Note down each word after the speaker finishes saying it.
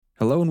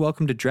Hello and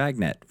welcome to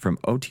Dragnet from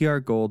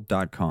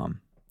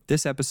OTRGold.com.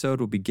 This episode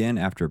will begin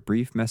after a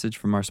brief message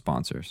from our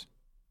sponsors.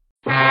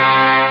 The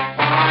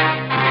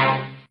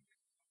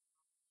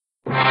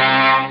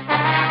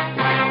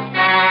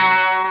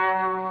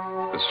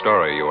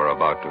story you are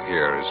about to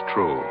hear is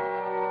true.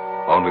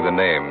 Only the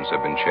names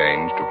have been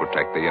changed to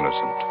protect the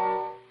innocent.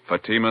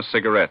 Fatima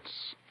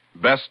Cigarettes,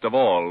 best of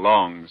all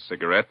long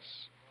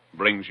cigarettes,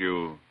 brings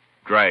you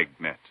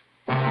Dragnet.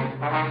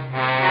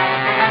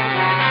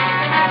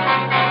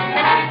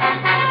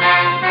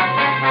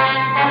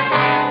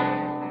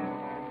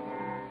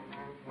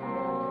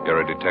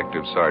 You're a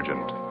detective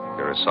sergeant.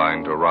 You're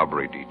assigned to a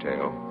robbery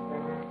detail.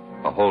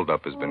 A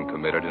holdup has been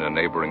committed in a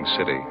neighboring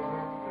city.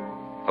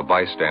 A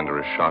bystander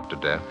is shot to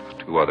death.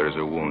 2 others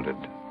are wounded.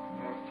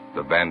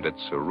 The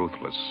bandits are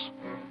ruthless,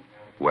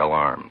 well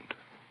armed.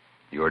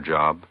 Your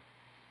job?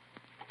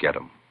 Get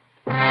 'em.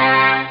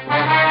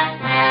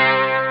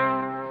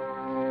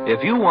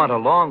 If you want a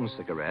long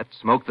cigarette,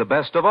 smoke the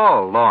best of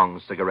all long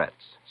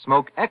cigarettes.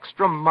 Smoke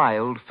extra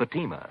mild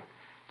Fatima.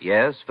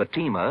 Yes,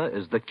 Fatima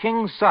is the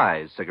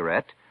king-size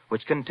cigarette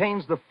which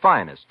contains the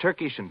finest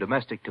Turkish and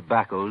domestic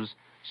tobaccos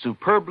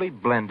superbly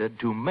blended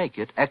to make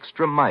it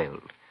extra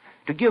mild,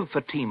 to give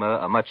Fatima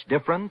a much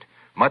different,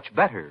 much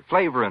better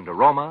flavor and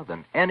aroma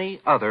than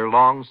any other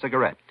long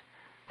cigarette.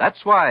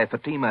 That's why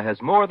Fatima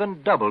has more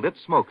than doubled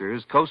its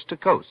smokers coast to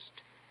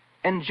coast.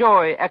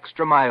 Enjoy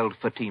extra mild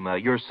Fatima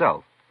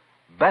yourself.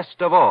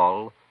 Best of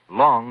all,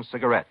 long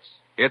cigarettes.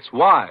 It's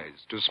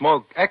wise to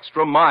smoke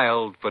extra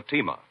mild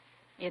Fatima.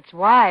 It's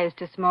wise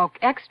to smoke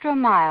extra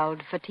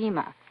mild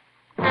Fatima.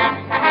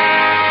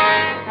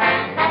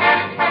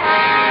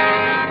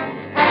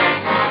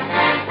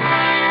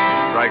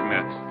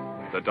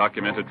 Dragnet, the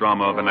documented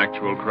drama of an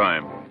actual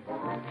crime.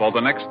 For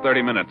the next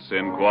 30 minutes,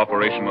 in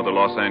cooperation with the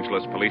Los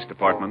Angeles Police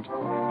Department,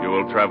 you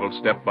will travel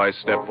step by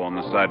step on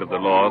the side of the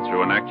law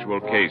through an actual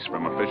case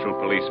from official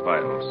police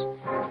files.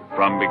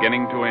 From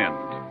beginning to end,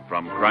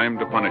 from crime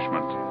to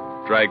punishment,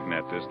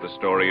 Dragnet is the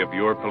story of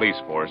your police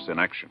force in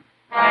action.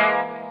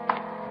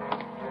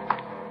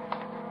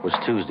 It was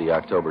Tuesday,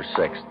 October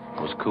 6th.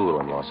 It was cool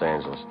in Los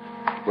Angeles.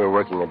 We were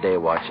working a day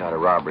watch out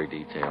of robbery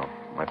detail.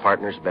 My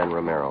partner's Ben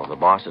Romero. The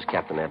boss is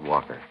Captain Ed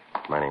Walker.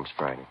 My name's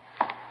Friday.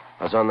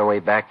 I was on the way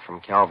back from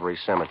Calvary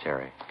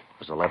Cemetery. It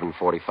was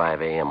 11:45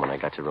 a.m. when I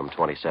got to room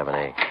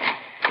 27A.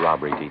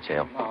 Robbery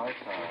detail. No,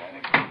 it's all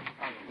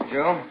right.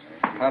 Joe,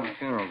 how'd the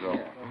funeral go?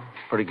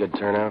 Pretty good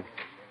turnout.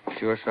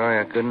 Sure sorry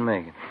I couldn't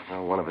make it.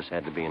 Well, one of us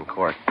had to be in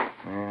court.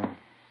 Yeah.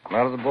 A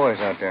lot of the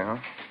boys out there, huh?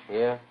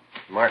 Yeah.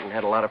 Martin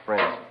had a lot of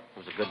friends. He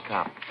was a good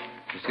cop.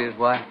 You see his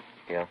wife?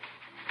 Yeah.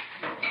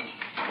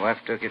 Wife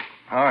took it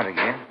hard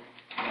again.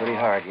 Pretty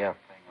hard, yeah.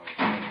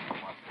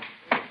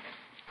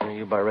 Are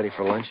you about ready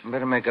for lunch?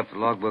 Better make up the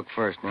logbook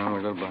first, now. We're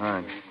a little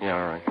behind. Yeah,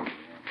 all right.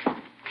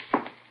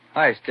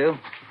 Hi, Stu.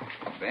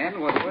 Ben,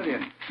 what's with you?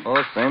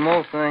 Oh, same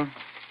old thing.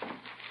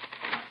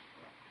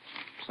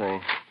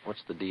 Say,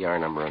 what's the DR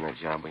number on that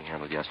job we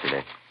handled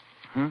yesterday?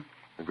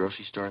 The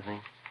grocery store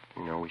thing?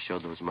 You know, we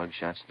showed those mug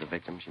shots to the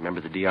victims. You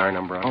remember the DR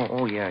number on it?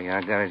 Oh, yeah,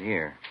 I got it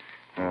here.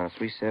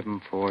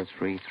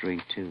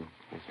 374332.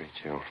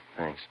 332.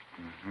 Thanks.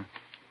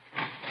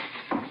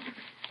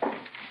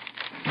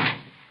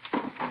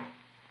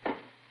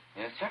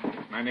 Yes, sir?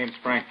 My name's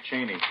Frank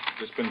Cheney.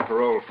 Just been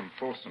paroled from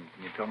Folsom.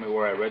 Can you tell me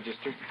where I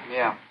registered?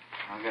 Yeah.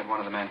 I'll get one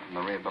of the men from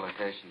the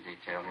rehabilitation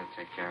detail. He'll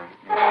take care of it.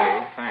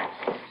 Okay, thanks.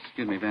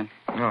 Excuse me, Ben.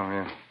 Oh,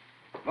 yeah.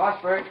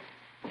 Vosburg.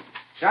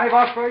 Johnny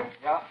Vosburg?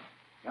 Yeah.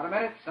 Got a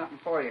minute? Something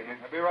for you here.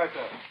 I'll be right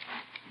there.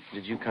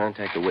 Did you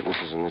contact the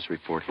witnesses in this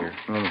report here?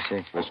 Let me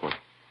see. This one.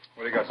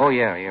 What do you got? Oh,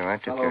 yeah, I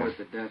took Fellow care over of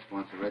at the desk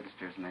wants to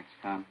register his next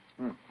con.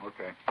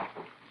 Okay.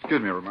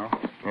 Excuse me, Romero.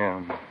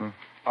 Yeah.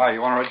 Hi,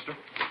 you want to register?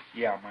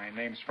 Yeah, my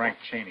name's Frank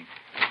Cheney.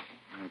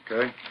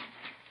 Okay.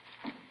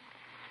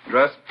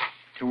 Address?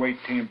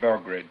 218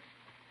 Belgrade.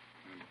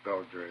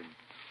 Belgrade.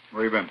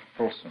 Where you been?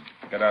 Folsom.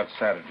 Got out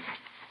Saturday.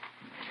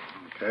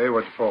 Okay,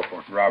 what'd you fall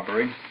for?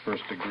 Robbery,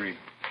 first degree.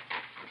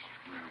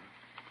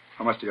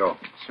 How much do you owe?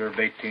 Served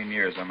 18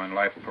 years. I'm on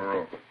life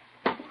parole.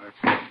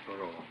 Life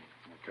parole.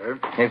 Okay.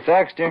 Hey,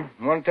 Thaxter,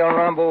 you want to tell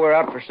Rambo we're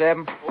out for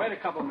 7? Wait a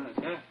couple minutes,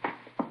 huh?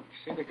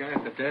 See the guy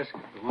at the desk?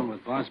 The one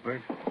with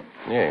Vosburg?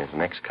 Yeah, he's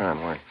an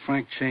ex-con. Why?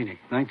 Frank Cheney,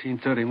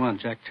 1931.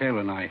 Jack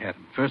Taylor and I had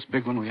him. First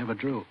big one we ever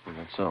drew.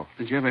 That's so.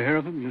 Did you ever hear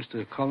of him? Used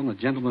to call him the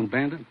gentleman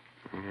bandit.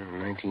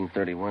 Yeah,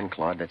 1931,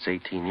 Claude. That's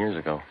 18 years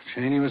ago.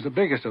 Cheney was the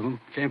biggest of them.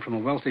 Came from a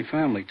wealthy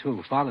family,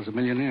 too. Father's a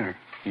millionaire.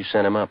 You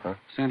sent him up, huh?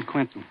 San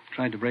Quentin.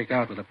 Tried to break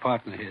out with a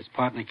partner. His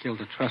partner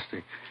killed a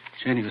trustee.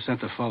 Cheney was sent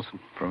to Folsom.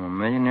 From a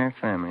millionaire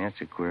family. That's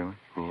a queer one.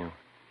 Yeah.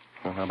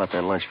 Well, how about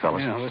that lunch,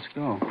 fellas? Yeah, let's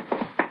go.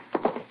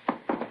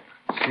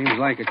 Seems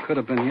like it could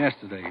have been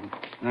yesterday,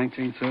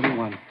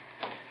 1931.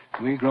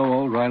 We grow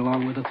old right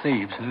along with the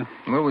thieves, huh?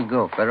 Where we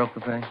go? Federal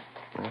Cafe?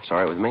 That's all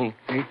right with me.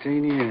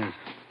 18 years.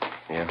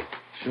 Yeah.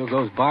 Sure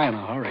goes by in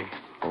a hurry.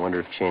 I wonder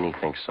if Cheney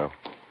thinks so.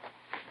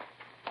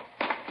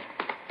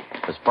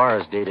 As far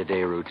as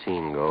day-to-day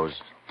routine goes,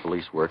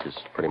 police work is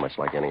pretty much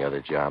like any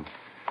other job.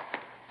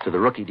 To the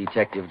rookie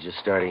detective just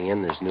starting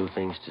in, there's new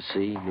things to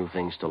see, new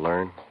things to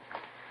learn.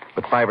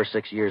 But 5 or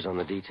 6 years on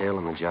the detail,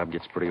 and the job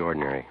gets pretty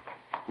ordinary.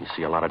 You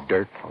see a lot of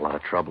dirt, a lot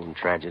of trouble and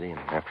tragedy, and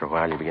after a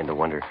while you begin to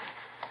wonder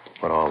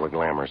what all the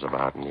glamour's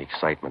about and the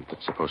excitement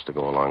that's supposed to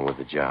go along with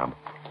the job.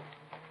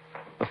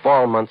 The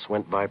fall months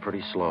went by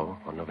pretty slow.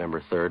 On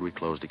November 3rd, we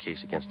closed a case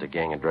against a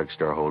gang of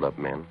drugstore hold-up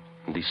men.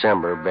 In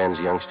December, Ben's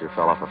youngster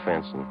fell off a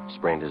fence and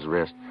sprained his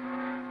wrist.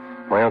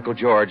 My Uncle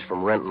George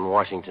from Renton,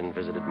 Washington,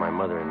 visited my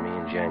mother and me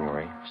in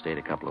January. Stayed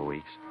a couple of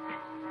weeks.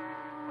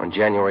 On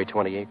January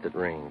 28th, it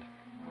rained.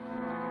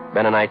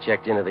 Ben and I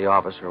checked into the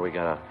office where we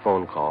got a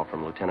phone call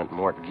from Lieutenant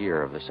Mort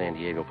Gear of the San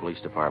Diego Police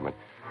Department.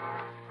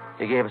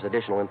 He gave us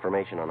additional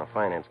information on a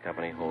finance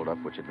company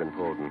holdup which had been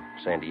pulled in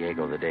San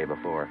Diego the day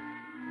before.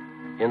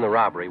 In the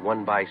robbery,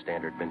 one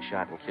bystander had been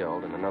shot and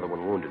killed and another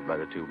one wounded by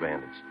the 2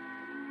 bandits.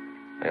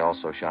 They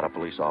also shot a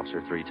police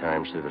officer 3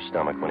 times through the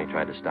stomach when he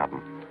tried to stop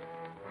him.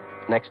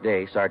 Next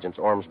day, Sergeants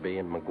Ormsby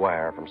and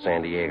McGuire from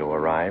San Diego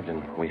arrived,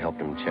 and we helped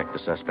them check the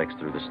suspects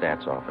through the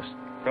stats office.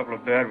 A couple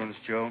of bad ones,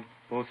 Joe.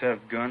 Both have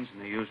guns,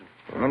 and they use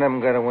them. One of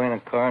them got away in a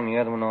car and the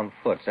other one on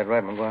foot. Is that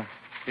right, McGuire?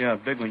 Yeah, a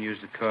big one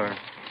used the car.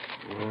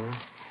 Yeah,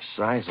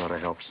 size ought to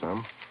help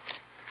some.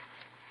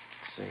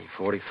 Let's see,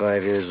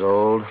 45 years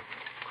old,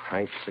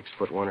 height 6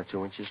 foot 1 or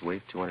 2 inches,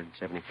 weight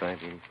 275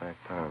 to 85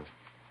 pounds.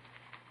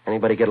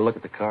 Anybody get a look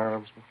at the car,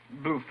 Ormsby?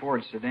 Blue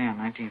Ford sedan,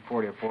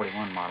 1940 or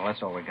 41 model.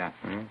 That's all we got.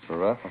 It's a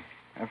rough one.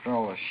 After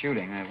all the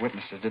shooting, the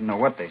witnesses didn't know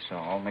what they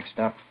saw. All mixed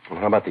up. Well,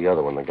 how about the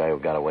other one, the guy who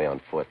got away on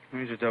foot?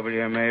 He's a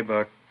WMA,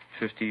 about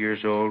 50 years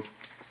old,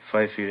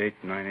 5 feet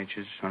 8 to 9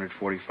 inches,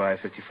 145,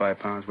 55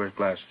 pounds, wears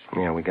glasses.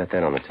 Yeah, we got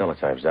that on the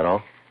teletype. Is that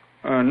all?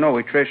 No,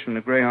 we traced from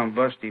the Greyhound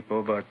bus depot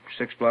about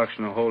 6 blocks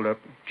from the holdup.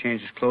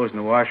 Changed his clothes in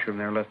the washroom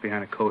there, left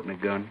behind a coat and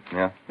a gun.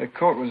 Yeah? The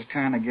coat was the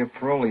kind of give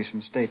parolees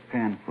from state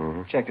pen.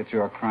 Mm-hmm. Checked it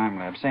through our crime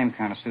lab. Same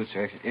kind of suits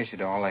are issued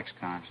to all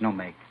ex-cons. No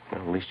make.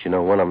 Well, at least you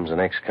know one of them's an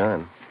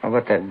ex-con. How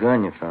about that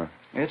gun you found?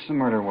 It's the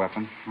murder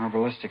weapon. Our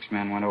ballistics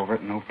men went over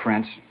it. No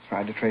prints.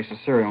 Tried to trace the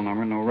serial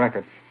number. No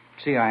record.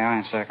 CII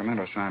in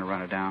Sacramento's trying to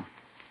run it down.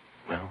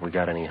 Well, we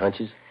got any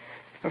hunches?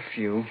 A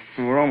few.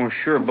 Well, we're almost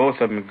sure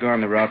both of them had gone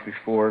the route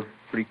before.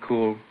 Pretty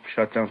cool.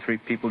 Shot down 3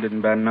 people,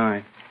 didn't bat an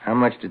eye. How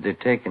much did they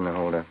take in the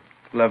holdup?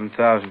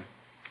 11,000.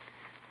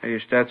 Hey, your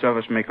stats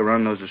office make a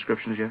run those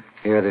descriptions yet?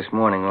 Here this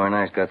morning, Lauren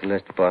and I's got the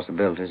list of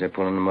possibilities. They're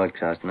pulling the mud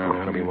shots now. We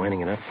ought to be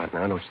winding it up right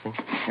now, don't you think?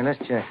 Hey, let's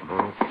check.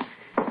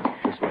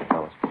 This way,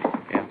 fellas.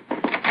 Yeah.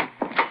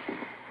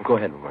 Well, go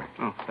ahead, McGuire.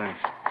 Oh, thanks.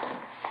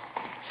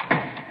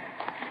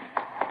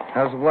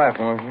 How's the wife,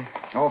 Ormsby?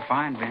 Oh,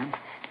 fine, Ben.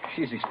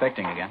 She's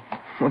expecting again.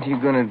 What are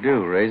you going to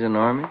do, raise an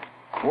army?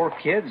 4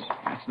 kids?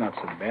 That's not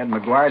so bad.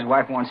 McGuire's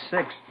wife wants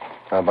 6.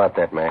 How about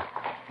that, Mac?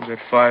 You got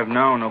 5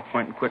 now. No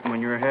point in quitting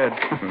when you're ahead.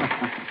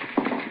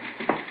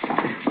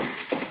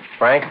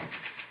 Frank?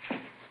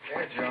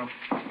 Yeah, Joe.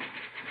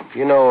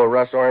 You know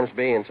Russ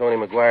Ormsby and Tony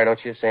McGuire, don't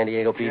you? San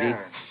Diego PD?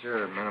 Yeah,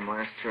 sure. Met him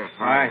last trip.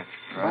 Hi.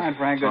 Fine,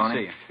 Frank. Good to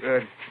see you.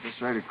 Good.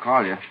 Just ready to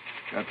call you.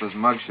 Got those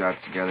mug shots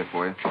together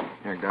for you.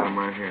 Here, got them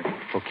right here.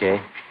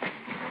 Okay.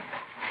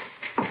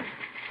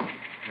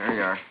 There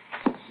you are.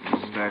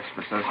 This is next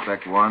for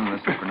suspect 1.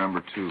 This is for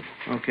number 2.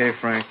 Okay,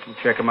 Frank. We'll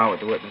check them out with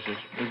the witnesses.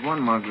 There's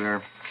one mug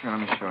there. Here, let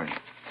me show you.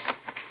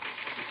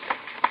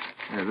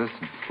 Here, this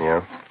one.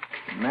 Yeah?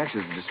 It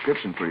matches the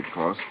description pretty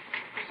close.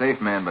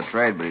 Safe man by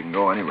trade, but he can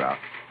go any route.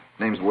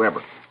 Name's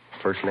Weber.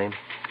 First name?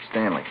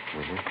 Stanley.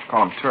 Mm-hmm.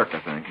 Call him Turk,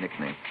 I think,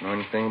 nickname. Know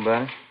anything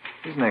about it?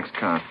 He's an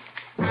ex-con.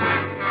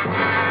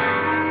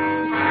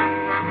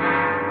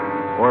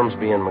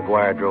 Ormsby and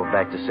McGuire drove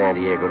back to San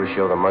Diego to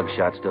show the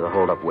mugshots to the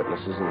hold-up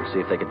witnesses and see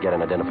if they could get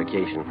an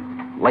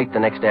identification. Late the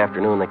next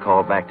afternoon, they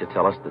called back to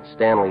tell us that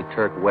Stanley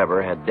Turk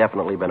Weber had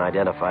definitely been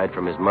identified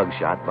from his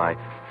mugshot by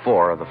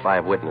 4 of the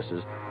 5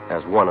 witnesses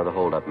as one of the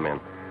hold-up men.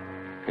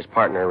 His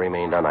partner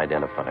remained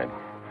unidentified.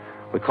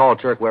 We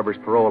called Turk Weber's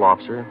parole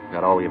officer,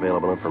 got all the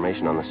available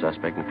information on the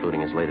suspect,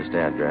 including his latest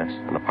address,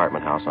 an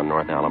apartment house on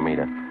North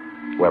Alameda.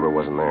 Weber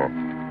wasn't there.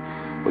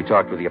 We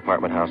talked with the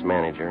apartment house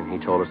manager, and he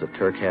told us that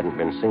Turk hadn't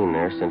been seen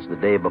there since the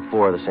day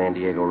before the San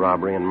Diego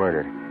robbery and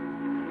murder.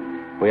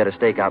 We had a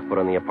stakeout put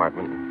on the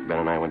apartment. Ben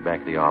and I went back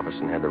to the office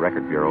and had the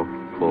record bureau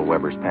pull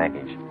Weber's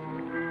package.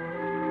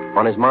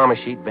 On his mama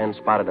sheet, Ben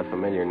spotted a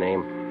familiar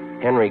name,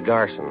 Henry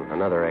Garson,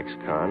 another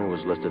ex-con who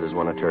was listed as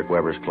one of Turk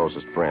Weber's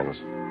closest friends.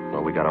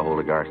 Well, we got a hold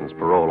of Garson's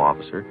parole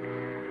officer.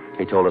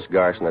 He told us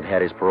Garson had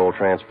had his parole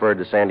transferred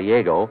to San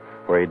Diego,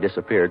 where he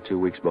disappeared 2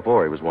 weeks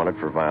before he was wanted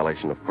for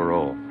violation of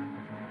parole.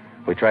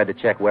 We tried to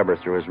check Weber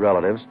through his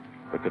relatives.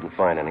 We couldn't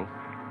find any.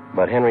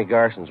 But Henry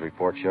Garson's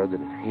report showed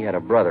that he had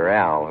a brother,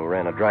 Al, who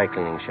ran a dry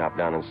cleaning shop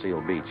down in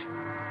Seal Beach.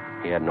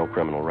 He had no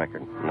criminal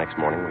record. The next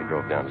morning, we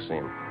drove down to see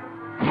him.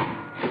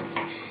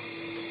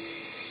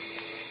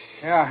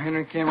 Yeah,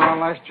 Henry came around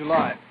last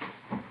July.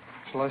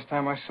 It's the last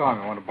time I saw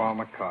him. I wanted to borrow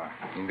my car.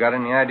 You got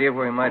any idea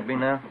where he might be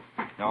now?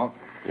 No.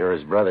 You're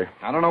his brother.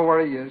 I don't know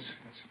where he is.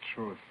 That's the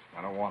truth.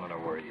 I don't want to know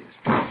where he is.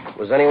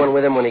 Was anyone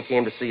with him when he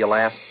came to see you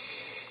last?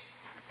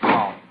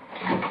 No.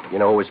 You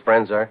know who his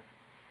friends are?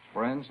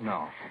 Friends?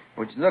 No.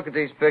 Would you look at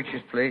these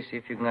pictures, please? See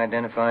if you can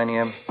identify any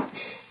of them.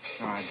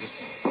 All right, just...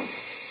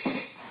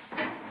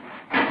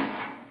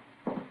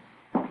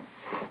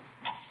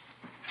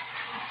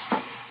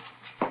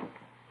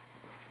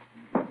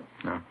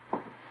 No.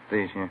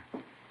 These here.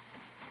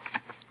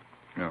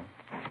 No.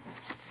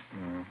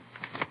 No.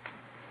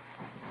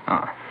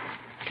 Ah.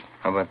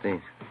 How about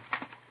these?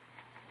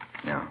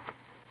 No.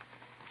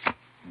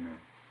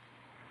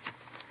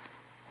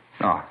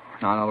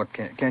 No, look,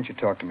 can't you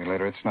talk to me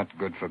later? It's not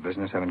good for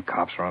business having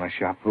cops around a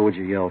shop. Who would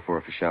you yell for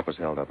if a shop was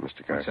held up,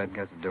 Mr. Garson? What's that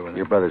got to do with it?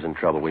 Your brother's in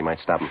trouble. We might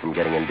stop him from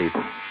getting in deeper.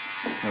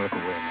 Now, look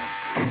away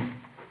now.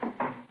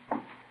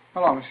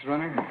 Hello, Mrs.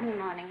 Runner. Good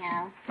morning,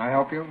 Al. Can I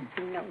help you?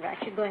 No rush.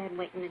 You go ahead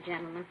waiting the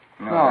gentleman.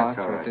 No, that's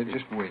all right. They're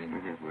just waiting.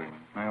 We're just waiting.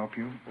 Can I help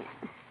you?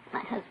 My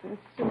husband's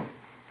soup.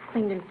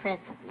 Cleaned and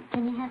pressed.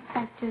 Can you have it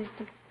back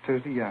Tuesday?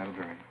 Tuesday? Yeah, it'll be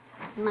ready.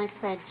 My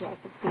plaid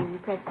jacket's cleaned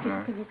and pressed. All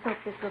right. Could you soak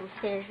this little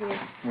stairs here?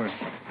 Where?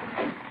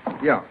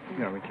 Yeah,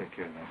 we take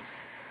care of that.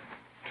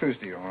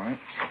 Tuesday, all right.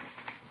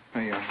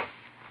 Hey,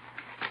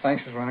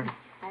 thanks, Miss Runner.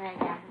 All right,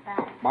 Al.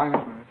 Bye. Bye,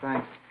 Miss Runner.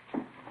 Thanks.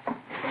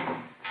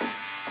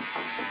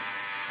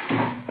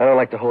 I don't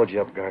like to hold you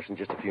up, Garson.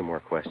 Just a few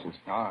more questions.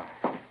 All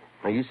right.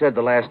 Now, you said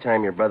the last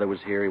time your brother was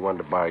here, he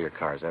wanted to borrow your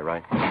car. Is that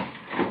right?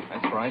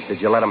 That's right.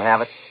 Did you let him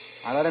have it?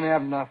 I let him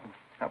have nothing.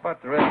 How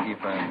about the rescue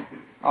family?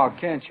 Oh,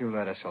 can't you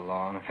let us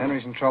alone? If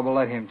Henry's in trouble,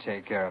 let him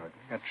take care of it.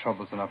 We've got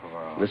troubles enough of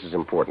our own. This is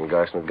important,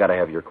 Garson. We've got to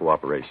have your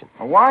cooperation.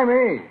 Well, why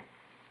me?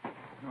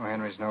 No,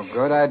 Henry's no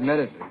good. I admit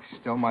it. He's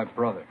still my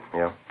brother.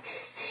 Yeah?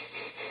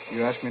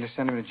 You asked me to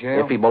send him to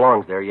jail? If he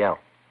belongs there, yeah.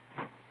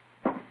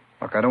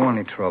 Look, I don't want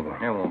any trouble.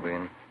 There won't be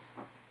any.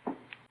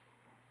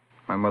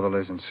 My mother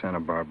lives in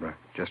Santa Barbara.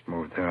 Just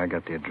moved there. I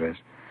got the address.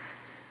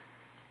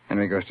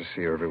 Henry goes to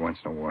see her every once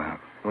in a while.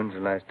 When's the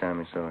last time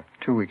you saw her?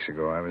 2 weeks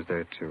ago, I was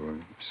there, too.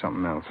 And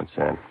something else. What's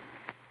that?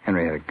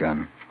 Henry had a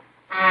gun.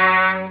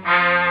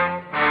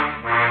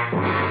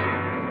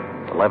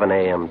 11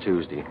 a.m.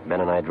 Tuesday.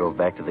 Ben and I drove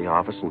back to the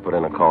office and put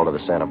in a call to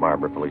the Santa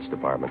Barbara Police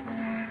Department.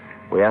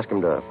 We asked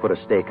them to put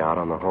a stake out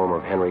on the home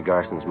of Henry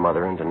Garson's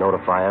mother and to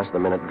notify us the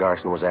minute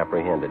Garson was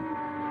apprehended.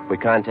 We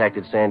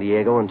contacted San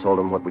Diego and told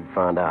them what we'd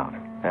found out.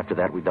 After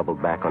that, we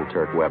doubled back on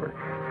Turk Weber.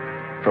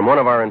 From one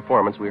of our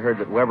informants, we heard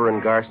that Weber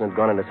and Garson had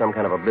gone into some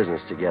kind of a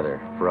business together.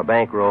 For a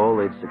bankroll,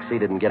 they'd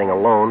succeeded in getting a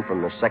loan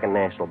from the Second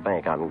National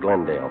Bank out in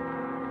Glendale.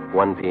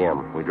 1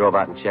 p.m. We drove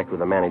out and checked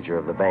with the manager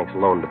of the bank's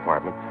loan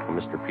department,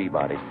 Mr.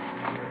 Peabody.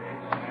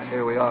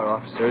 Here we are,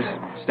 officers.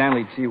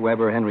 Stanley T.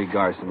 Weber, Henry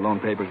Garson. Loan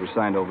papers were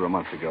signed over a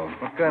month ago.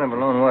 What kind of a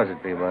loan was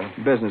it, Peabody?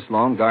 Business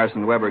loan. Garson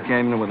and Weber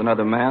came in with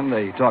another man.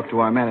 They talked to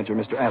our manager,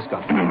 Mr.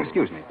 Ascot.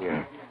 Excuse me.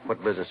 Yeah.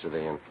 What business are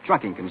they in?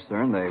 Trucking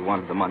concern. They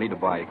wanted the money to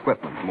buy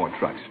equipment, more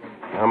trucks.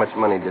 How much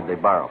money did they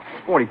borrow?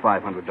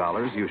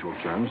 $4,500, usual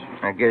terms.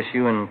 I guess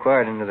you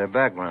inquired into their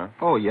background.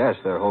 Oh, yes,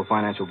 their whole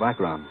financial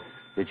background.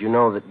 Did you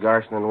know that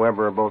Garson and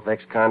Weber are both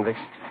ex-convicts?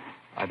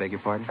 I beg your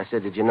pardon? I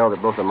said, did you know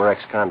that both of them are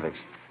ex-convicts?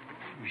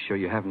 You sure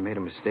you haven't made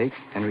a mistake?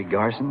 Henry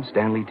Garson,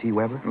 Stanley T.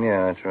 Weber?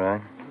 Yeah, that's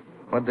right.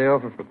 What'd they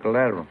offer for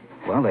collateral?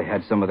 Well, they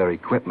had some of their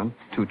equipment,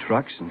 2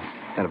 trucks, and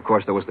of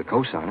course, there was the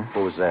cosigner.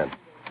 Who was that?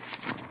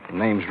 The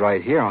name's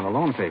right here on the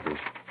loan papers.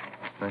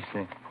 Let's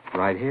see.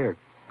 Right here.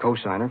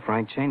 Cosigner,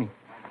 Frank Cheney.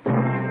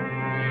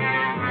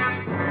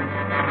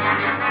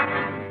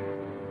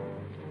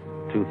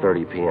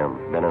 2:30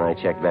 p.m. Ben and I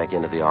checked back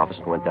into the office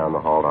and went down the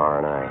hall to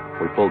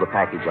R&I. We pulled a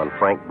package on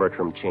Frank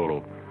Bertram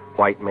Cheney.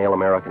 White, male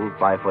American,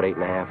 5 foot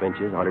 8.5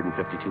 inches,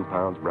 152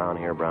 pounds, brown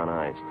hair, brown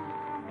eyes.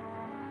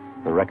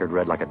 The record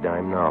read like a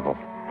dime novel.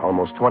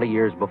 Almost 20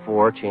 years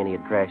before, Cheney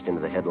had crashed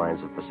into the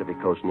headlines of Pacific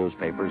Coast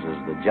newspapers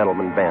as the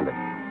gentleman bandit.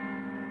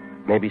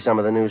 Maybe some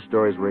of the news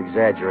stories were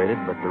exaggerated,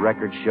 but the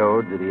record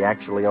showed that he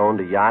actually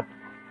owned a yacht,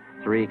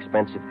 3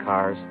 expensive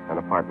cars, an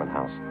apartment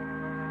house.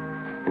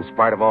 In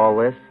spite of all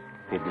this,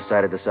 he'd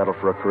decided to settle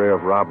for a career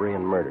of robbery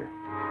and murder.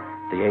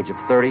 At the age of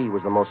 30, he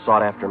was the most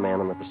sought-after man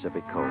on the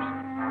Pacific Coast.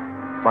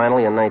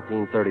 Finally, in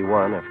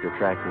 1931, after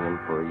tracking him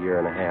for a year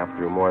and a half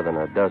through more than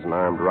a dozen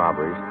armed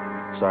robberies,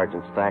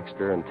 Sergeants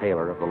Thaxter and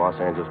Taylor of the Los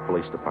Angeles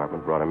Police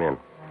Department brought him in.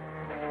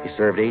 He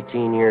served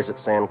 18 years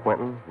at San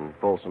Quentin and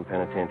Folsom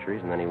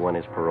penitentiaries, and then he won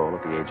his parole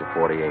at the age of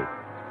 48.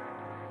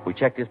 We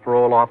checked his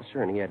parole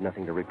officer, and he had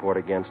nothing to report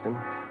against him.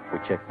 We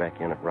checked back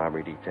in at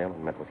robbery detail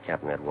and met with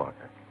Captain Ed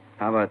Walker.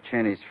 How about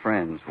Cheney's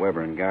friends,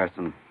 Weber and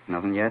Garson?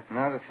 Nothing yet?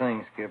 Not a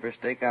thing, Skipper.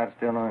 Stakeout's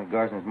still on at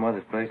Garson's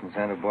mother's place in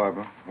Santa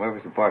Barbara.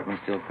 Weber's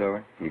apartment's still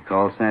covered. You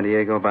called San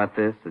Diego about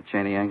this, the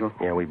Cheney angle?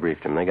 Yeah, we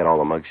briefed him. They got all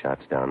the mug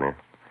shots down there.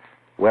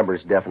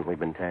 Weber's definitely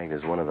been tagged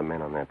as one of the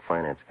men on that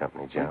finance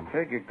company job. I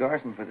figured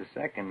Garson for the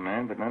second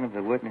man, but none of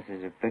the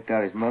witnesses have picked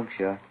out his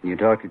mugshot. You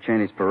talked to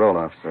Cheney's parole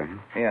officer,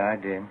 huh? Yeah, I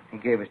did. He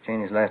gave us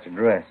Cheney's last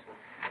address.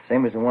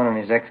 Same as the one on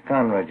his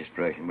ex-con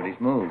registration, but he's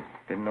moved.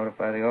 Didn't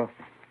notify the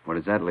officer. Where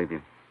does that leave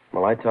you?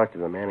 Well, I talked to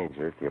the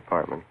manager at the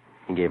apartment.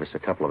 He gave us a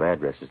couple of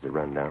addresses to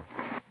run down.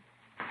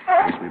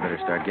 Guess we better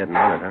start getting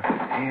on it, huh?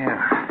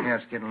 Yeah,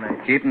 it's getting late.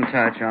 Keep in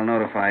touch. I'll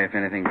notify if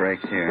anything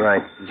breaks here.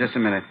 Right. Just a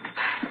minute.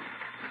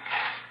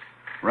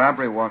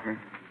 Robbery, Walker.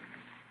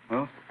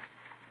 Well,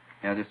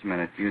 yeah, just a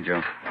minute. You, Joe.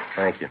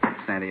 Thank you.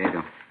 San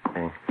Diego.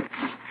 Hey.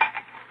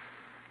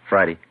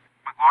 Friday.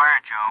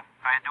 McGuire, Joe.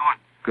 How you doing?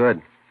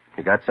 Good.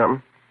 You got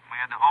something? We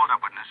had the holdup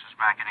witnesses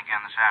back in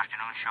again this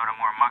afternoon. Showed them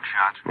more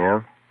mugshots.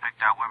 Yeah? Picked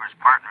out Weber's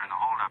partner in the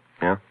holdup.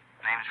 Yeah?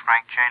 Name's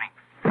Frank Cheney.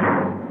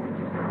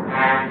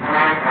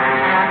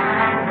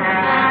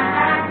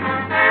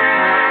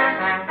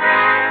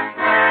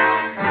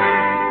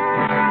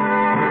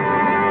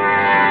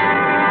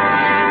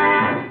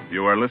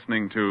 You are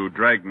listening to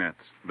Dragnet,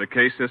 the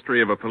case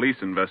history of a police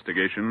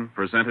investigation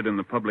presented in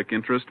the public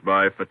interest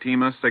by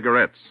Fatima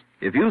Cigarettes.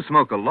 If you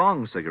smoke a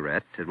long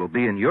cigarette, it will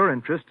be in your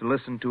interest to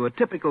listen to a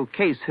typical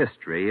case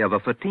history of a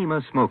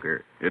Fatima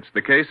smoker. It's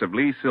the case of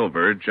Lee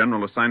Silver,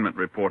 general assignment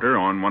reporter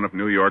on one of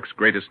New York's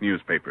greatest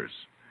newspapers.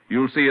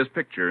 You'll see his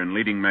picture in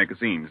leading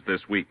magazines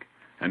this week.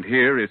 And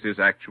here is his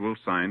actual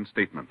signed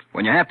statement.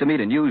 When you have to meet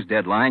a news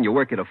deadline, you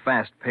work at a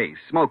fast pace,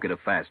 smoke at a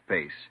fast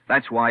pace.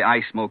 That's why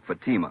I smoke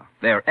Fatima.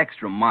 They're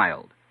extra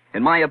mild.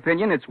 In my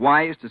opinion, it's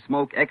wise to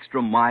smoke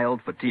extra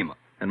mild Fatima.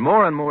 And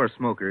more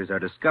smokers are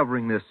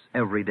discovering this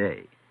every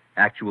day.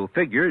 Actual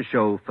figures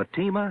show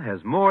Fatima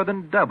has more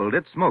than doubled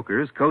its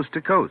smokers coast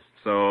to coast.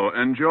 So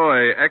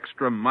enjoy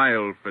extra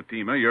mild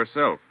Fatima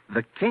yourself.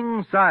 The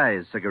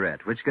king-size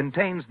cigarette, which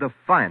contains the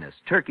finest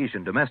Turkish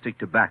and domestic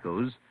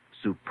tobaccos,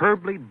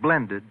 superbly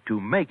blended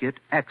to make it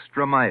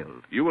extra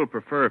mild. You will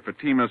prefer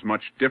Fatima's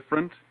much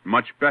different,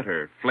 much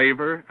better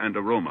flavor and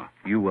aroma.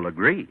 You will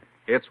agree.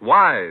 It's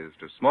wise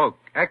to smoke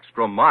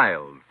extra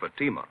mild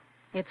Fatima.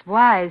 It's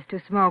wise to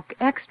smoke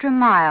extra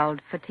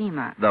mild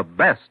Fatima. The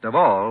best of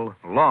all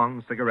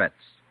long cigarettes.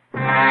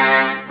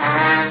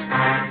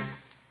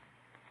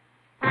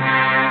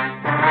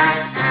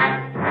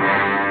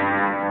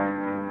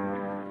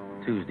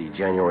 Tuesday,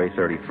 January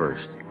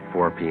 31st,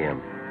 4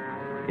 p.m.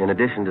 In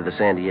addition to the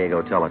San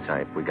Diego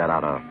teletype, we got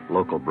out a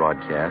local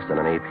broadcast and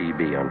an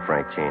APB on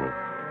Frank Cheney.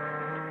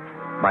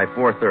 By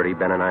 4:30,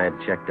 Ben and I had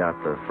checked out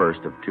the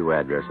first of two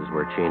addresses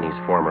where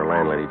Cheney's former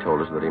landlady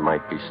told us that he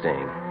might be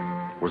staying.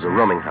 It was a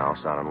rooming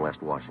house out on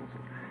West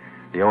Washington.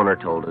 The owner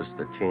told us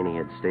that Cheney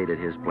had stayed at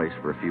his place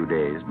for a few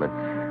days, but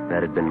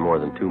that had been more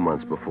than 2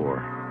 months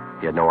before.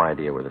 He had no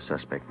idea where the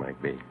suspect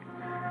might be.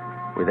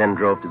 We then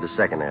drove to the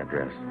second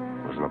address.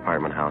 It was an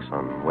apartment house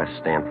on West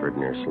Stanford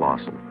near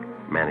Slauson.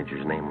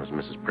 Manager's name was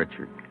Mrs.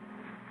 Pritchard.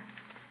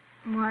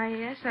 Why,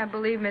 yes, I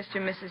believe Mr.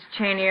 and Mrs.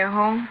 Cheney are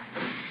home.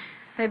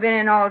 They've been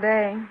in all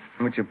day.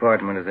 Which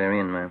apartment are they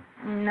in, ma'am?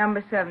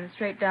 Number 7,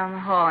 straight down the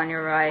hall on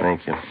your right.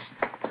 Thank you.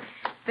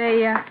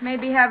 They may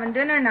be having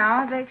dinner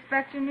now. Are they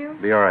expecting you?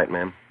 Be all right,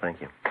 ma'am. Thank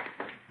you.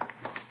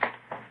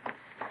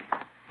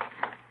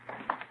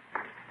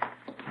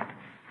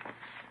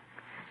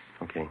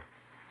 Okay.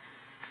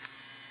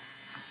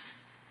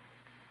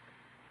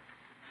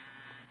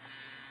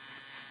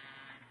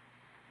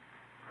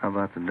 How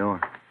about the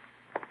door?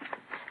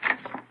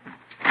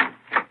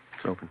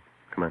 It's open.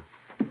 Come on.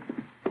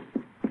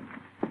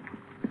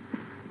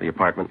 The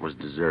apartment was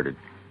deserted.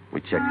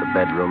 We checked the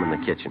bedroom and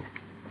the kitchen.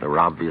 There were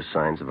obvious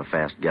signs of a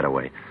fast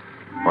getaway.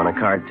 On a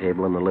card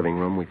table in the living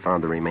room, we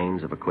found the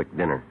remains of a quick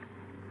dinner.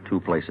 2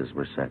 places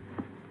were set.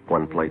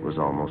 One plate was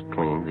almost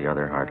clean, the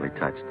other hardly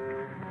touched.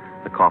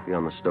 The coffee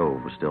on the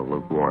stove was still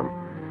lukewarm.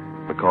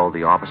 We called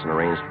the office and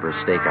arranged for a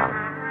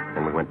stakeout.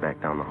 Then we went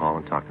back down the hall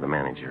and talked to the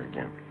manager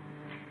again.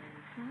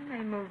 Well,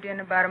 they moved in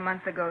about a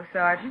month ago,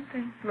 Sergeant.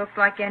 They looked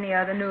like any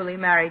other newly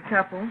married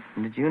couple.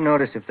 Did you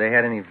notice if they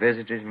had any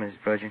visitors, Mrs.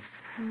 Pritchard?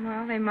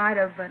 Well, they might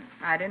have, but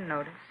I didn't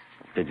notice.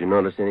 Did you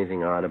notice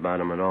anything odd about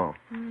them at all?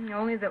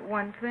 Only that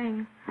one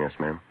thing. Yes,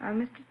 ma'am.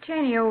 Mr.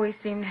 Cheney always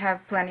seemed to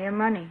have plenty of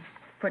money.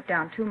 Put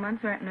down 2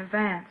 months' rent in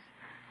advance.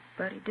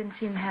 But he didn't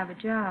seem to have a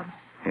job.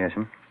 Yes,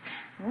 ma'am.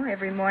 Well,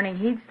 every morning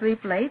he'd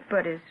sleep late,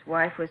 but his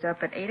wife was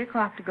up at 8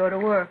 o'clock to go to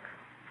work.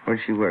 Where'd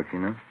she work, you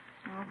know?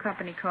 A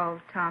company called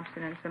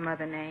Thompson and some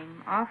other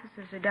name.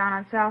 Offices are down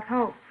on South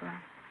Hope.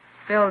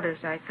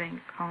 Builders, I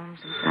think. Homes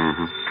and things.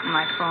 Mm-hmm.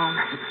 My phone.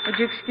 Would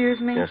you excuse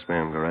me? Yes,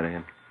 ma'am. Go right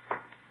ahead.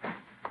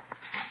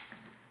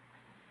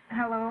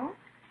 Hello?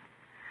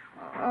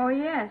 Oh,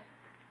 yes.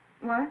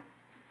 What?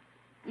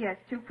 Yes,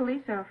 2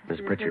 police officers.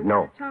 Miss Pritchard, They no.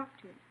 want to talk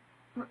to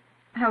you.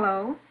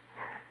 Hello?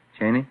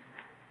 Cheney?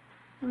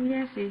 Oh,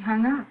 yes, he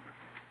hung up.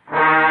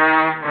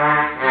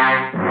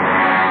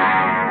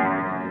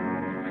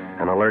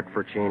 An alert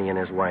for Cheney and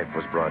his wife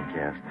was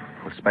broadcast,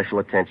 with special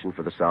attention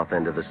for the south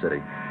end of the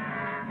city.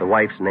 The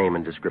wife's name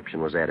and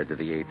description was added to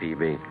the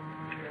APB.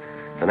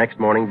 The next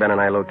morning, Ben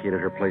and I located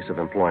her place of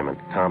employment,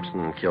 Thompson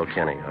and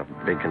Kilkenny, a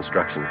big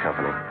construction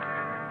company.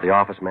 The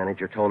office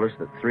manager told us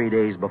that 3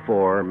 days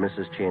before,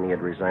 Mrs. Cheney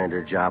had resigned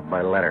her job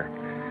by letter.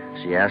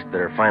 She asked that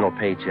her final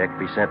paycheck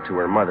be sent to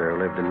her mother, who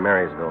lived in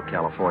Marysville,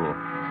 California.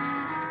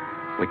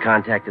 We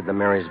contacted the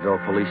Marysville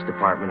Police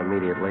Department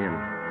immediately, and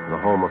the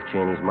home of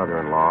Cheney's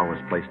mother-in-law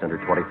was placed under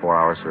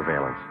 24-hour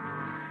surveillance.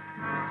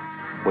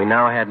 We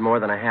now had more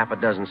than a half a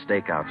dozen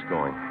stakeouts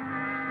going.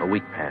 A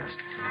week passed.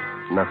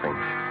 Nothing.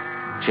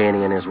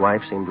 Cheney and his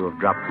wife seemed to have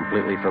dropped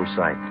completely from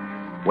sight.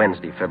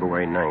 Wednesday,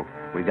 February 9th,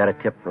 we got a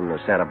tip from the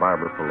Santa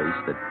Barbara police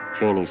that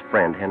Cheney's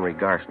friend, Henry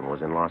Garson,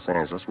 was in Los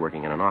Angeles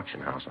working in an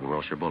auction house on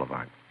Wilshire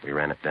Boulevard. We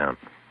ran it down.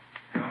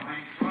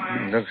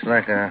 Looks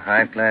like a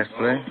high-class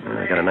place.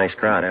 They got a nice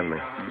crowd, haven't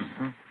they?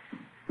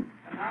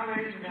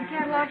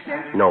 Catalog,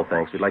 sir? No,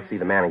 thanks. We'd like to see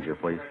the manager,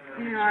 please.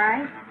 All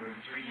right.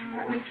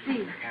 Let me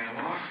see.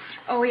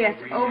 Oh, yes,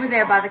 over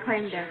there by the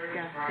claim desk.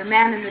 The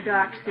man in the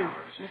dark suit,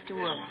 Mr.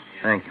 Wood.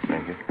 Thank you.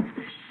 Thank you.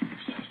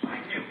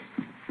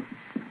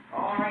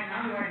 All right,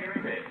 now do I hear a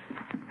bid?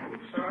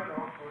 We'll start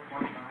off for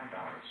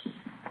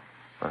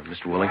 $29.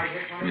 Mr. Woolley?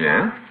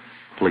 Yeah?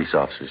 Police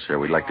officer, sir.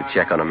 We'd like to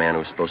check on a man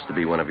who's supposed to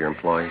be one of your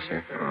employees,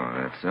 sir. Oh,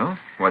 that's so?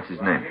 What's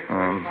his name?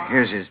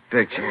 Here's his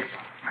picture.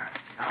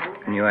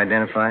 Can you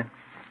identify?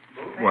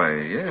 Why,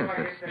 yes,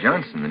 it's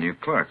Johnson, the new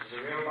clerk.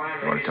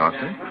 You want to talk to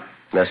him?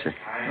 Yes, sir.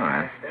 All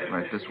right.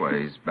 Right this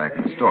way. He's back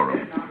in the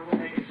storeroom.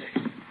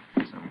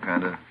 Some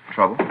kind of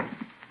trouble?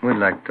 We'd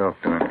like to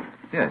talk to him.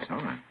 Yes, all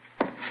right.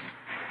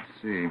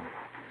 Let's see.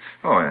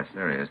 Oh, yes,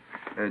 there he is.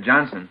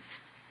 Johnson.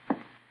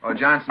 Oh,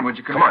 Johnson, would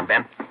you come on,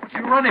 Ben. What are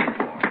you running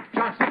for?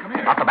 Johnson, come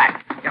here. Out the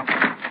back. Yep.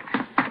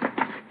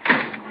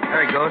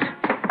 There he goes.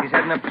 He's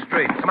heading up the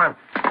street. Come on.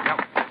 Yep.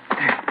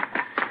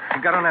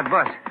 You got on that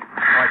bus.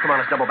 All right, come on,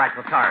 let's double back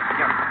to the car.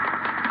 Yep.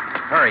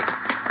 Hurry.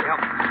 Yep.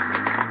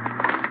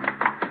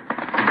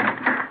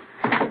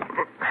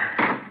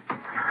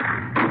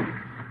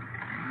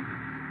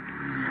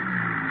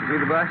 You see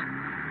the bus?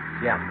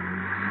 Yeah.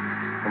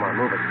 Come on,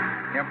 move it.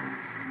 Yep.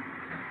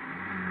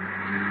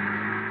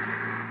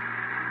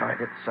 All right,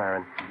 hit the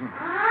siren.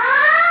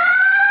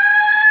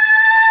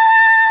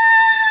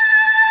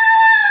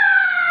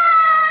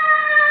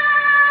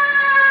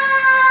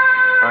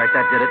 All right,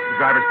 that did it. The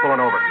driver's pulling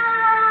over.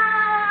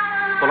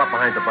 Pull up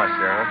behind the bus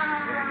there, huh?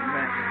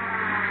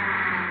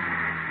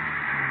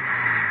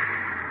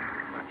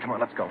 Come on,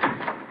 let's go.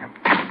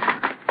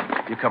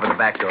 You cover the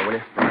back door, will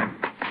you? Right.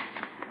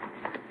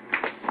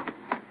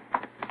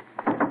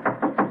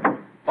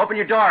 Open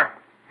your door.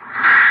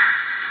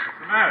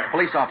 What's the matter?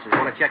 Police officers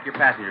want to check your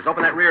passengers.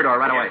 Open that rear door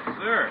right away. Yes,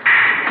 sir.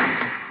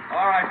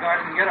 All right,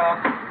 Garson, get off.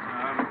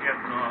 I'm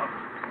getting off.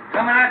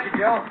 Coming at you,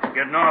 Joe.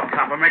 Getting off,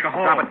 copper. Make a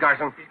hole. Stop it,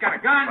 Garson. He's got a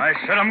gun. I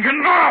said I'm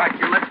getting off. All right,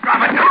 you, let's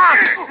drop it. Come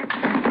on.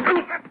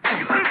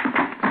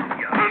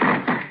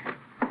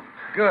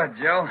 Good,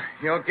 Joe.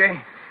 You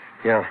okay?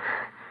 Yeah.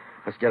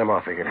 Let's get him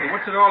off of here. Hey,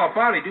 what's it all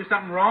about? He do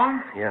something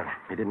wrong? Yeah,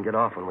 he didn't get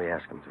off when we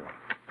asked him to.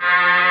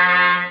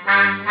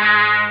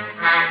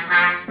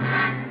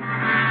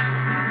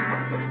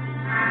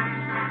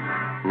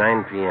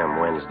 9 p.m.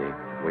 Wednesday.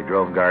 We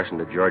drove Garson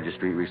to Georgia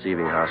Street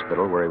Receiving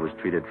Hospital, where he was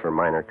treated for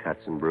minor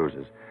cuts and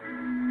bruises.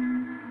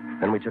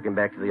 Then we took him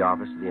back to the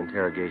office of the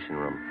interrogation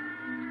room.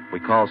 We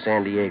called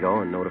San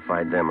Diego and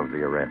notified them of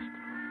the arrest.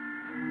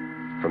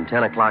 From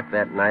 10 o'clock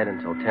that night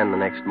until 10 the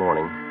next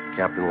morning,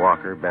 Captain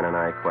Walker, Ben, and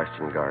I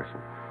questioned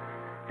Garson.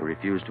 He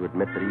refused to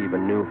admit that he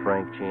even knew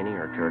Frank Cheney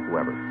or Turk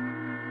Weber.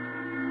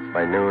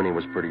 By noon, he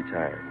was pretty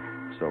tired.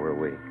 So were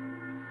we.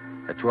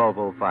 At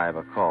 12:05,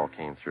 a call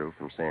came through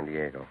from San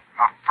Diego.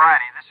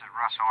 Friday, this is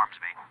Russ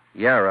Ormsby.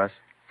 Yeah, Russ.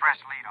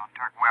 Fresh lead on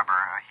Turk Weber.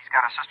 He's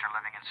got a sister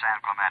living in San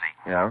Clemente.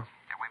 Yeah?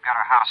 We've got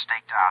her house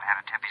staked out. Had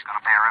a tip he's going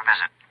to pay her a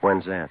visit.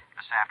 When's that?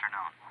 This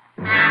afternoon.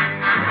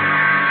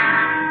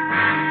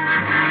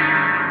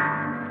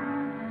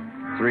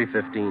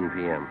 3:15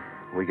 p.m.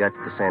 We got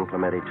to the San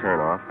Clemente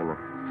turnoff, and a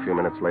few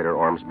minutes later,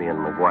 Ormsby and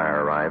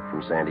McGuire arrived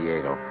from San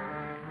Diego.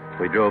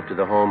 We drove to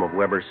the home of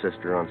Weber's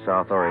sister on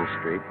South Orange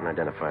Street and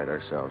identified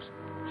ourselves.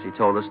 She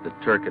told us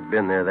that Turk had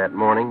been there that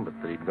morning, but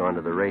that he'd gone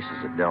to the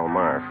races at Del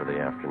Mar for the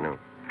afternoon.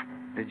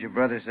 Did your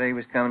brother say he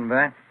was coming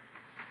back?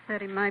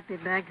 Said he might be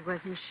back. He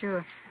wasn't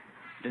sure.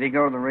 Did he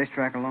go to the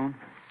racetrack alone?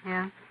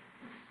 Yeah?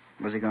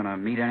 Was he going to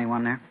meet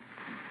anyone there?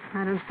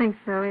 I don't think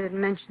so. He didn't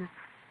mention it.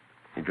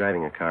 You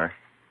driving a car?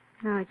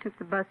 No, he took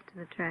the bus to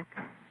the track.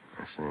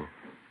 I see.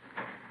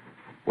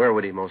 Where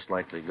would he most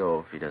likely go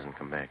if he doesn't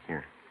come back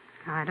here?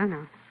 I don't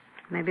know.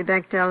 Maybe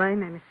back to L.A.,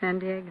 maybe San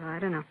Diego. I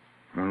don't know.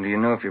 And do you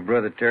know if your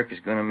brother Turk is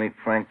going to meet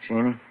Frank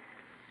Cheney?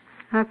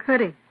 How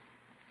could he?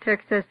 Turk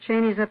says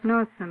Cheney's up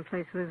north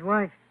someplace with his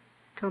wife.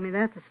 Told me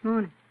that this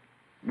morning.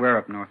 Where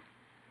up north?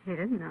 He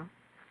didn't know.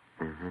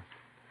 Mm-hmm.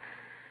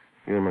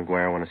 You and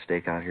McGuire want to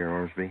stake out here,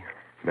 Ormsby?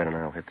 Ben and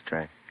I'll hit the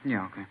track.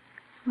 Yeah, okay.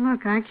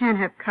 Look, I can't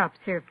have cops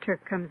here if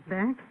Turk comes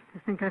back. They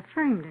think I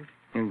framed him.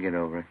 He'll get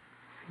over it.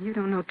 You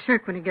don't know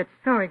Turk. When he gets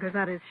sore, he goes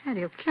out of his head.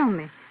 He'll kill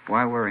me.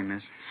 Why worry,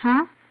 miss?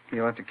 Huh?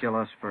 He'll have to kill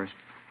us first.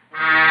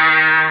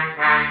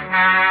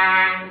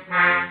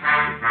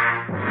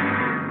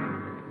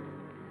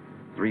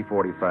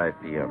 3:45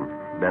 p.m.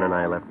 Ben and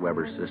I left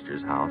Weber's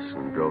sister's house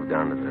and drove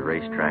down to the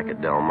racetrack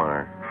at Del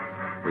Mar.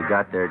 We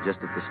got there just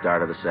at the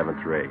start of the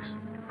 7th race.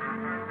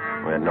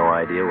 We had no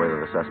idea whether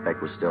the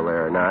suspect was still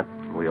there or not.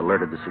 We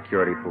alerted the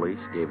security police,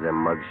 gave them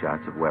mug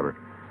shots of Weber.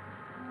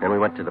 Then we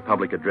went to the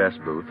public address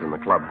booth in the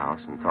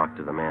clubhouse and talked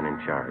to the man in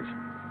charge.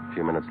 A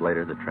few minutes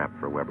later, the trap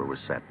for Weber was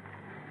set.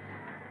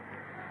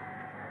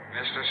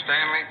 Mr.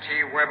 Stanley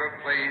T.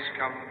 Weber, please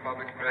come to the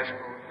public address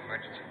booth.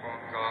 Emergency phone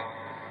call.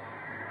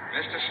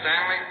 Mr.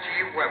 Stanley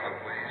T. Weber,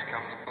 please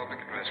come to the public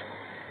address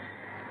booth.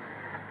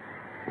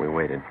 We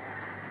waited.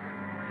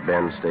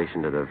 Ben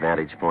stationed at a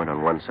vantage point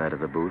on one side of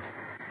the booth,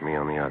 me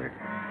on the other.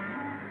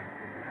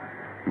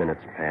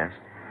 Minutes passed.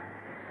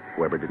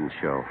 Weber didn't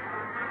show.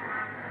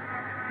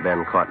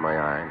 Ben caught my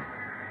eye and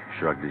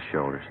shrugged his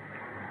shoulders.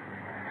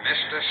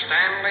 Mr.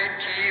 Stanley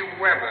T.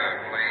 Weber,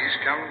 please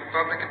come to the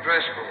public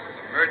address booth.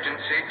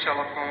 Emergency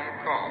telephone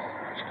call.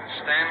 Mr.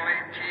 Stanley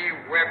T.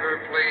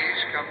 Weber, please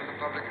come to the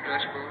public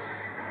address booth.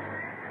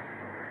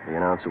 The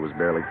announcer was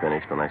barely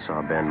finished when I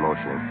saw Ben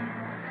motioning.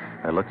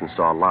 I looked and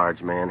saw a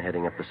large man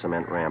heading up the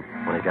cement ramp.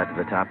 When he got to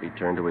the top, he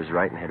turned to his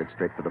right and headed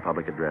straight for the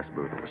public address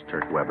booth. It was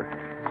Turk Weber.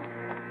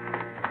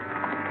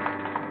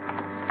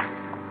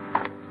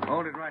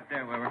 Hold it right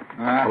there, Weber.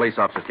 Police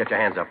officers, get your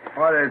hands up.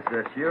 What is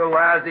this? You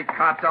lousy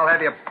cops, I'll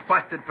have you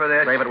busted for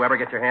this. Brave it, Weber,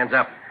 get your hands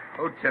up.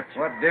 Who tipped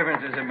you? What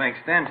difference does it make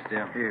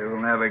standstill? You'll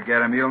never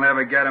get him. You'll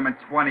never get him in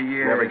 20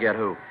 years. Never get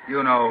who?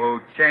 You know who.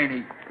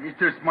 Cheney. He's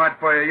too smart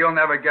for you. You'll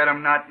never get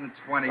him, not in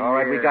 20 years. All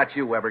right, we got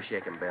you, Weber.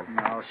 Shake him, Ben.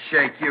 I'll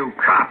shake you,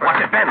 copper.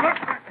 Watch it, Ben.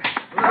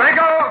 Let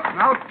go.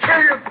 I'll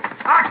kill you.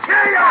 I'll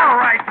kill you. All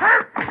right.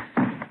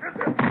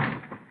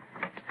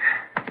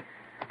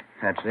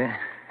 That's it.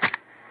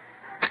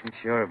 It's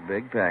sure a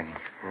big package.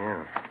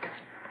 Yeah.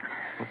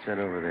 What's that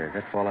over there?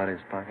 Did that fall out of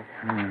his pocket?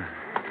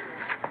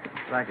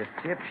 It's like a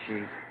tip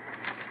sheet.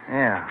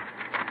 Yeah.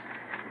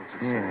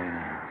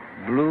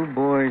 Yeah. Blue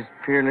Boys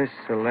Peerless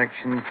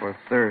Selection for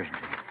Thursday.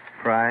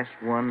 Price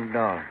 $1.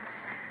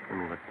 Let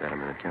me look at that a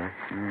minute, can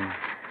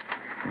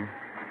I?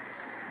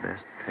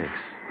 Best picks.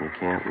 You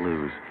can't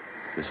lose.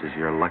 This is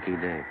your lucky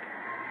day.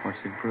 What's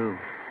it prove?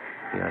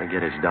 He ought to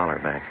get his dollar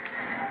back.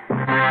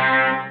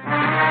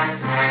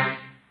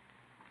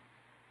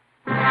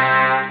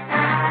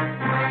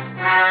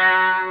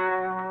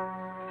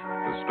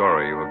 The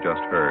story you have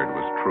just heard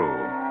was true.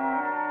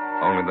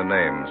 Only the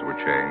names were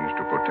changed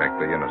to protect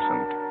the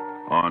innocent.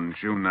 On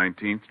June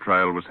 19th,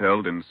 trial was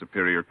held in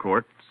Superior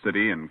Court,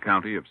 City and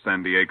County of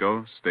San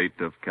Diego, State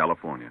of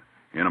California.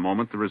 In a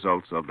moment, the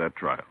results of that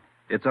trial.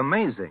 It's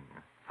amazing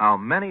how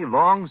many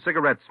long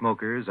cigarette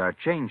smokers are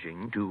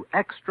changing to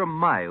extra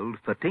mild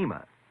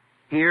Fatima.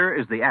 Here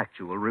is the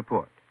actual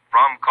report.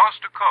 From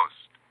coast to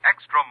coast,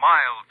 Extra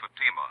Mild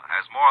Fatima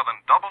has more than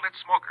doubled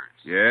its smokers.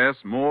 Yes,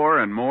 more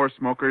and more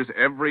smokers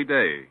every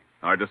day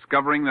are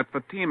discovering that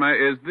Fatima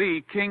is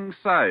the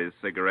king-size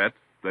cigarette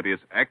that is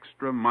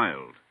extra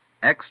mild.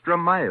 Extra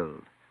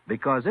mild,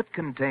 because it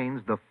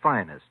contains the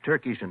finest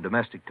Turkish and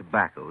domestic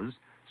tobaccos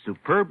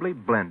superbly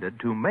blended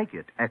to make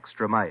it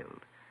extra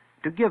mild,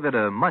 to give it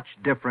a much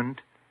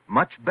different,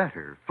 much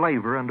better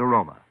flavor and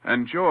aroma.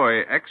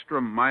 Enjoy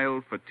extra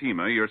mild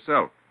Fatima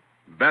yourself.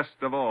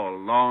 Best of all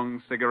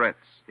long cigarettes.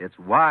 It's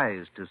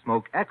wise to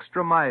smoke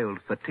extra mild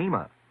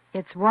Fatima.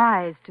 It's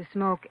wise to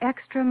smoke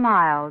extra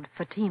mild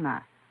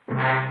Fatima.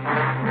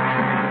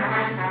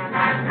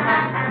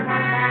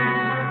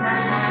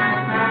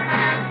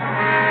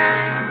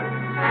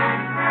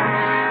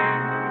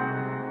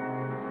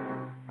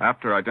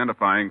 After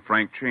identifying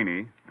Frank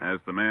Cheney as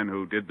the man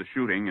who did the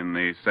shooting in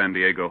the San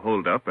Diego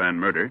holdup and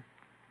murder,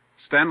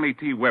 Stanley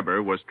T.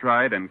 Weber was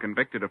tried and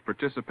convicted of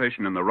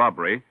participation in the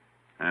robbery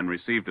and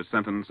received a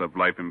sentence of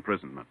life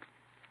imprisonment.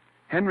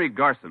 Henry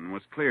Garson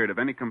was cleared of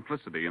any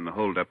complicity in the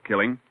holdup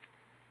killing,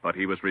 but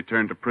he was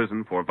returned to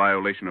prison for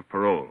violation of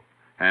parole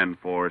and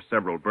for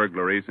several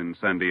burglaries in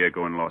San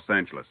Diego and Los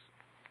Angeles.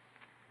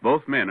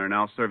 Both men are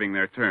now serving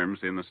their terms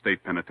in the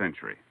state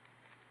penitentiary.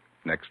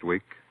 Next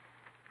week,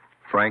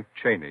 Frank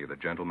Cheney, the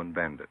Gentleman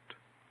Bandit,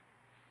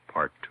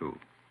 Part 2.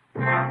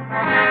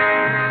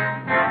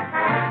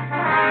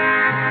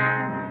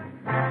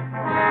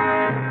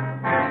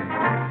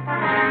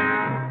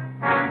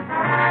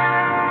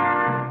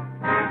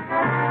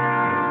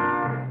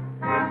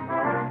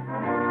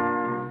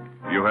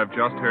 You have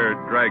just heard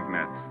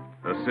Dragnet,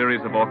 a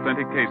series of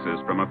authentic cases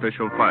from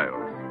official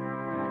files.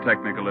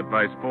 Technical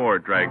advice for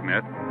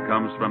Dragnet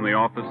comes from the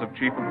Office of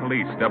Chief of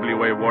Police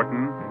W.A.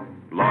 Wharton,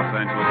 Los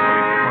Angeles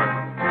Police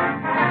Department.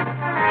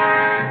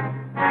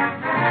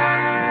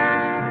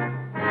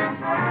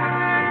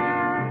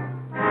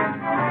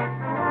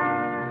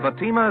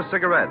 Fatima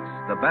Cigarettes,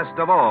 the best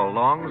of all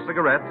long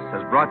cigarettes,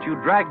 has brought you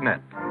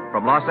Dragnet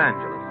from Los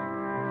Angeles.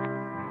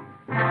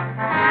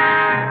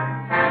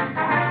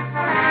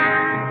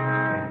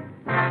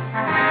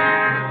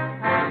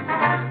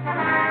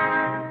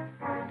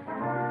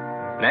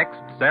 Next,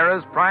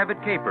 Sarah's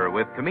Private Caper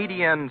with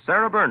comedian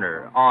Sarah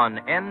Berner on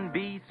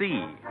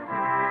NBC.